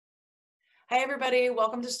Hi, everybody.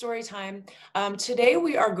 Welcome to Storytime. Today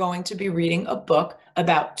we are going to be reading a book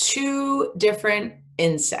about two different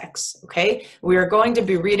insects, okay? We are going to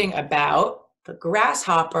be reading about the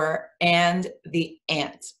grasshopper and the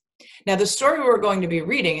ant. Now, the story we're going to be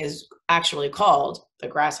reading is actually called The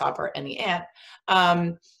Grasshopper and the Ant,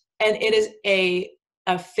 and it is a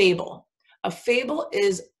fable. A fable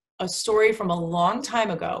is a story from a long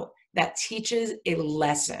time ago that teaches a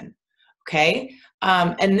lesson, okay?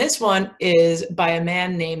 And this one is by a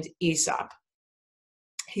man named Aesop.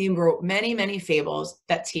 He wrote many, many fables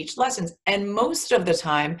that teach lessons. And most of the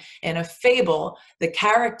time in a fable, the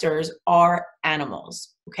characters are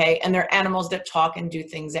animals, okay? And they're animals that talk and do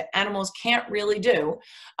things that animals can't really do.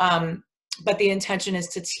 But the intention is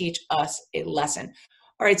to teach us a lesson.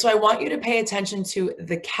 All right, so I want you to pay attention to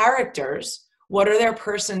the characters. What are their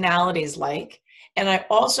personalities like? And I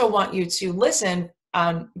also want you to listen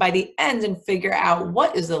by the end and figure out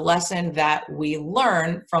what is the lesson that we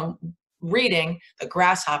learn from reading The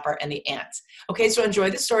Grasshopper and the Ant. Okay, so enjoy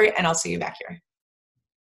the story and I'll see you back here.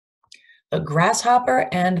 The Grasshopper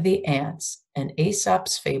and the Ants, an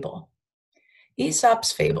Aesop's Fable.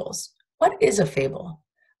 Aesop's Fables. What is a fable?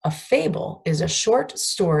 A fable is a short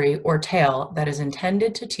story or tale that is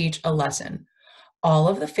intended to teach a lesson. All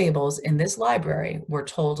of the fables in this library were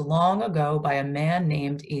told long ago by a man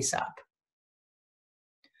named Aesop.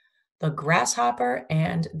 The Grasshopper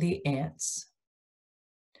and the Ants.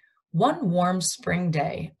 One warm spring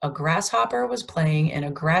day, a grasshopper was playing in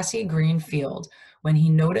a grassy green field when he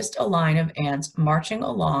noticed a line of ants marching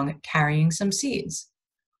along carrying some seeds.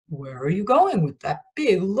 "Where are you going with that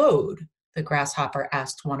big load?" the grasshopper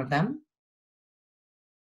asked one of them.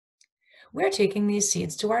 "We're taking these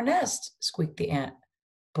seeds to our nest," squeaked the ant.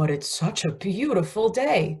 "But it's such a beautiful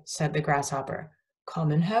day," said the grasshopper.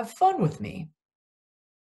 "Come and have fun with me."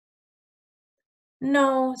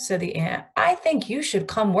 "No," said the ant, "I think you should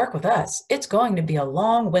come work with us. It's going to be a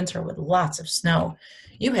long winter with lots of snow.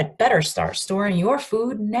 You had better start storing your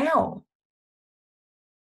food now."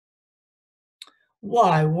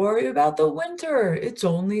 "Why worry about the winter? It's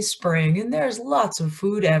only spring and there's lots of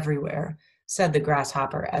food everywhere," said the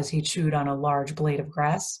grasshopper as he chewed on a large blade of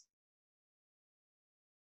grass.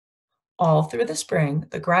 All through the spring,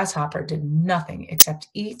 the grasshopper did nothing except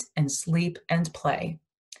eat and sleep and play.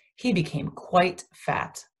 He became quite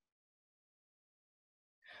fat.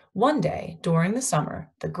 One day, during the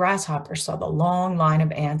summer, the grasshopper saw the long line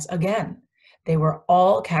of ants again. They were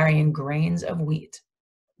all carrying grains of wheat.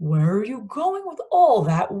 "Where are you going with all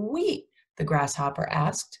that wheat?" the grasshopper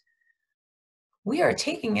asked. "We are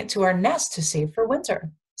taking it to our nest to save for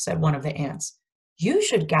winter," said one of the ants. "You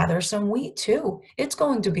should gather some wheat too. It's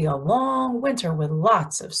going to be a long winter with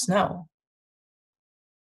lots of snow."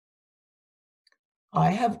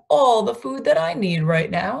 "I have all the food that I need right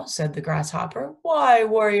now," said the grasshopper. "Why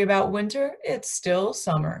worry about winter? It's still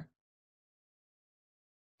summer."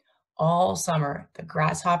 All summer, the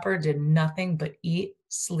grasshopper did nothing but eat,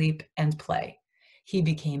 sleep, and play. He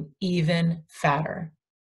became even fatter.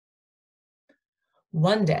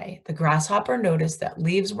 One day, the grasshopper noticed that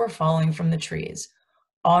leaves were falling from the trees.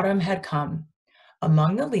 Autumn had come.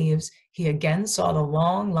 Among the leaves, he again saw the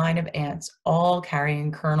long line of ants, all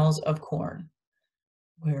carrying kernels of corn.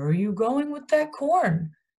 "Where are you going with that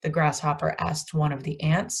corn?" the grasshopper asked one of the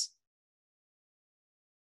ants.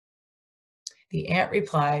 The ant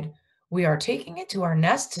replied, "We are taking it to our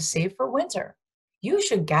nest to save for winter. You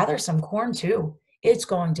should gather some corn too. It's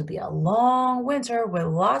going to be a long winter with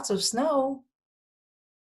lots of snow."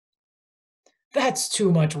 "That's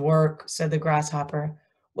too much work," said the grasshopper.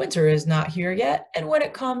 "Winter is not here yet, and when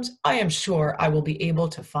it comes, I am sure I will be able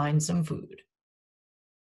to find some food."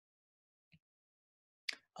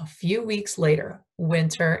 A few weeks later,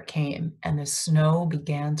 winter came and the snow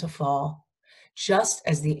began to fall. Just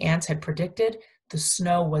as the ants had predicted, the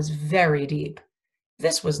snow was very deep.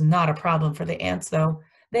 This was not a problem for the ants, though.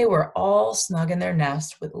 They were all snug in their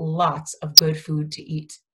nest with lots of good food to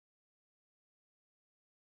eat.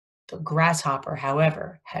 The grasshopper,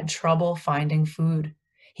 however, had trouble finding food.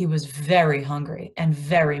 He was very hungry and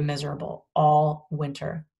very miserable all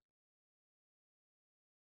winter.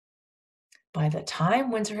 By the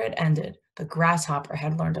time winter had ended, the grasshopper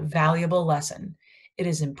had learned a valuable lesson. It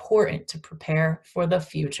is important to prepare for the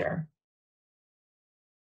future.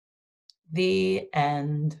 The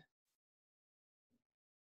end.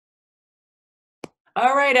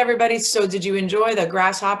 All right, everybody. So did you enjoy The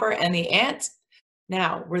Grasshopper and the Ant?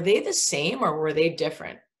 Now, were they the same or were they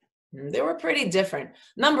different? They were pretty different.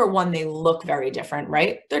 Number one, they look very different,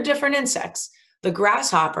 right? They're different insects. The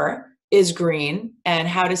grasshopper is green, and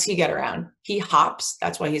how does he get around? He hops.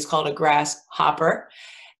 That's why he's called a grasshopper.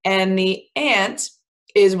 and the ant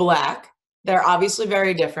is black. They're obviously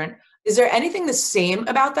very different. Is there anything the same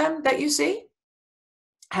about them that you see?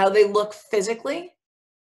 How they look physically?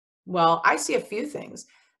 Well, I see a few things.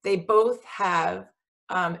 They both have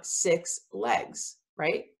 6 legs,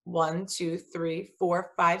 right? 1, 2, 3,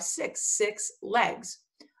 4, 5, 6, 6 legs.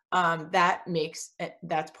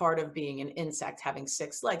 That's part of being an insect, having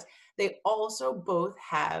 6 legs. They also both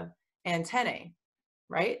have antennae,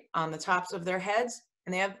 right, on the tops of their heads,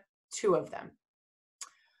 and they have 2 of them.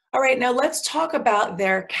 All right, now let's talk about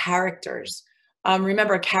their characters.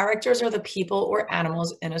 Remember, characters are the people or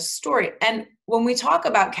animals in a story. And when we talk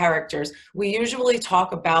about characters, we usually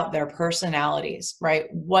talk about their personalities,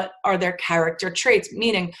 right? What are their character traits?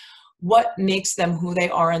 Meaning, what makes them who they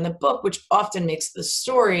are in the book, which often makes the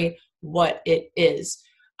story what it is.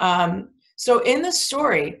 So in the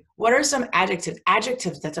story, what are some adjectives?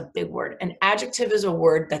 Adjectives, that's a big word. An adjective is a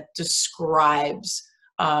word that describes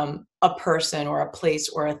a person or a place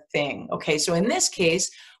or a thing. Okay, so in this case,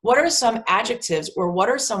 what are some adjectives or what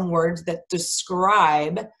are some words that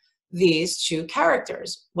describe these 2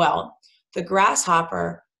 characters? Well, the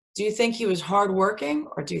grasshopper, do you think he was hardworking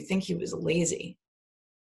or do you think he was lazy?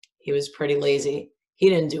 He was pretty lazy. He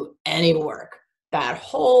didn't do any work. That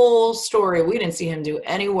whole story, we didn't see him do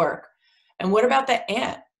any work. And what about the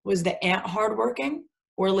ant? Was the ant hardworking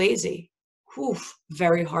or lazy? Oof,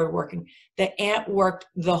 very hardworking. The ant worked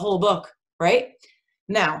the whole book, right?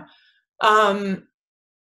 Now,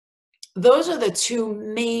 those are the 2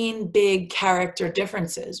 main big character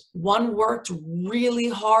differences. One worked really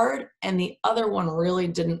hard and the other one really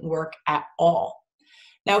didn't work at all.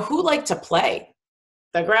 Now, who liked to play?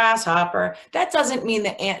 The grasshopper. That doesn't mean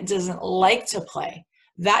the ant doesn't like to play.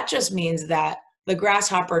 That just means that the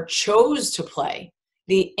grasshopper chose to play.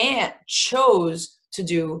 The ant chose to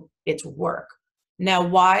do its work. Now,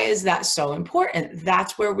 why is that so important?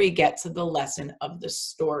 That's where we get to the lesson of the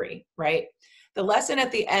story, right? The lesson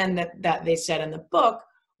at the end that they said in the book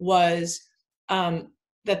was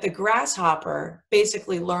that the grasshopper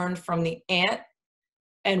basically learned from the ant,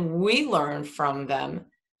 and we learned from them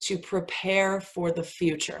to prepare for the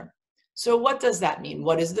future. So what does that mean?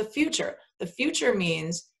 What is the future? The future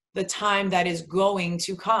means the time that is going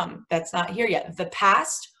to come. That's not here yet. The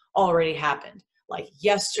past already happened, like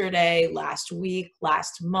yesterday, last week,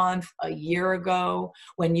 last month, a year ago,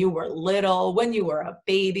 when you were little, when you were a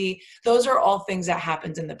baby. Those are all things that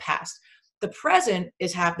happened in the past. The present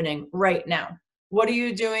is happening right now. What are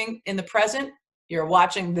you doing in the present? You're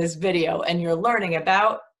watching this video and you're learning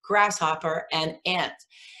about grasshopper and ant.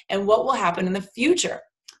 And what will happen in the future?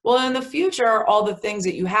 Well, in the future are all the things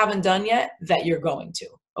that you haven't done yet that you're going to.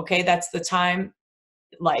 Okay, that's the time,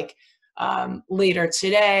 like later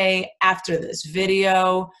today, after this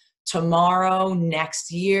video, tomorrow,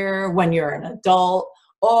 next year, when you're an adult.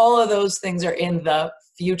 All of those things are in the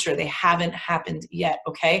future. They haven't happened yet,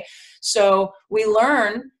 okay? So we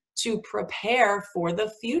learn to prepare for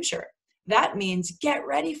the future. That means get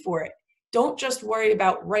ready for it. Don't just worry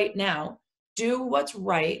about right now. Do what's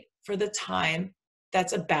right for the time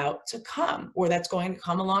that's about to come, or that's going to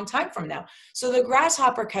come a long time from now. So the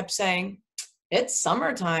grasshopper kept saying, it's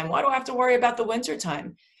summertime. Why do I have to worry about the winter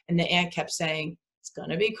time? And the ant kept saying, it's going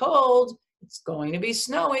to be cold. It's going to be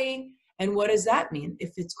snowy. And what does that mean?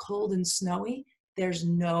 If it's cold and snowy, there's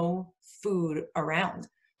no food around.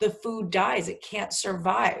 The food dies. It can't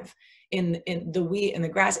survive in the wheat and the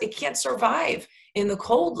grass. It can't survive in the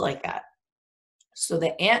cold like that. So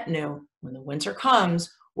the ant knew when the winter comes,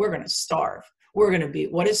 we're going to starve. We're going to be,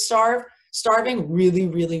 what is starve? Starving, really,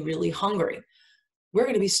 really, really hungry. We're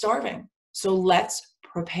going to be starving. So let's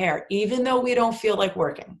prepare, even though we don't feel like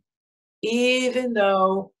working, even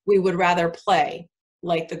though we would rather play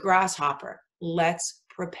like the grasshopper, let's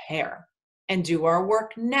prepare and do our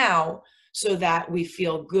work now so that we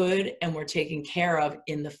feel good and we're taken care of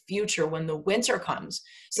in the future when the winter comes.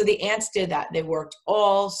 So the ants did that. They worked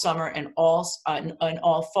all summer and all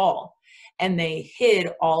fall, and they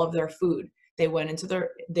hid all of their food. They went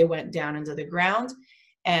down into the ground,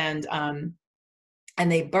 and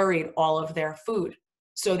they buried all of their food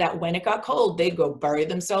so that when it got cold, they'd go bury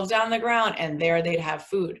themselves down in the ground, and there they'd have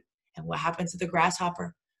food. And what happened to the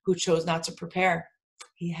grasshopper who chose not to prepare?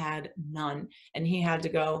 He had none, and he had to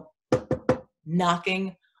go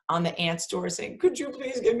knocking on the ant's door saying, could you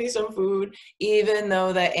please give me some food? Even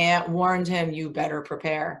though the ant warned him, you better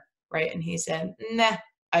prepare, right? And he said, nah,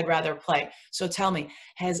 I'd rather play. So tell me,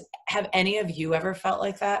 have any of you ever felt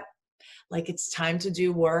like that? Like it's time to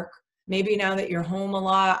do work? Maybe now that you're home a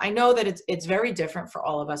lot. I know that it's very different for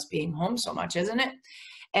all of us being home so much, isn't it?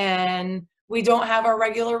 And we don't have our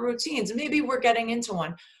regular routines. Maybe we're getting into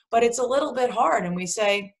one. but it's a little bit hard. And we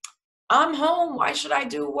say, I'm home, why should I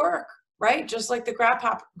do work? Right? Just like the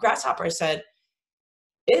grasshopper said,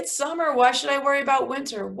 it's summer, why should I worry about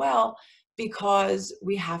winter? Well, because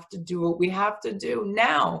we have to do what we have to do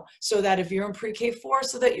now, so that if you're in pre-K4,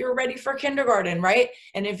 so that you're ready for kindergarten, right?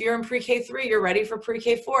 And if you're in pre-K3, you're ready for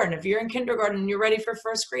pre-K4. And if you're in kindergarten, you're ready for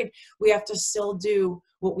first grade. We have to still do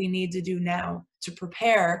what we need to do now to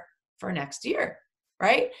prepare for next year,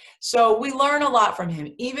 right? So we learn a lot from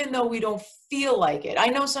him, even though we don't feel like it. I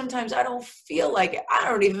know sometimes I don't feel like it. I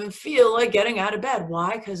don't even feel like getting out of bed.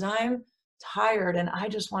 Why? Because I'm tired and I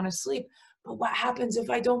just want to sleep. But what happens if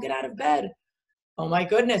I don't get out of bed? Oh my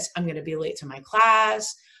goodness, I'm going to be late to my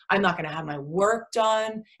class. I'm not going to have my work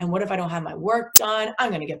done. And what if I don't have my work done? I'm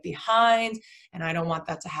going to get behind, and I don't want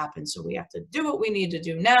that to happen. So we have to do what we need to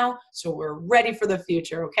do now so we're ready for the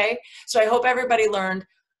future, okay? So I hope everybody learned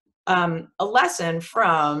a lesson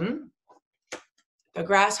from the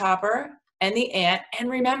grasshopper and the ant. And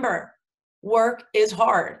remember, work is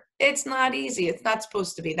hard. It's not easy. It's not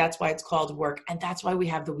supposed to be. That's why it's called work. And that's why we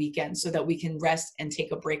have the weekend, so that we can rest and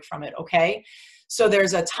take a break from it, okay? So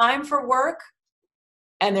there's a time for work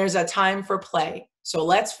and there's a time for play. So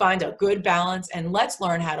let's find a good balance and let's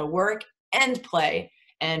learn how to work and play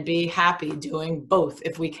and be happy doing both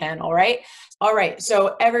if we can, all right? All right,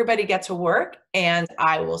 so everybody get to work, and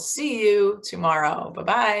I will see you tomorrow.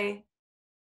 Bye-bye.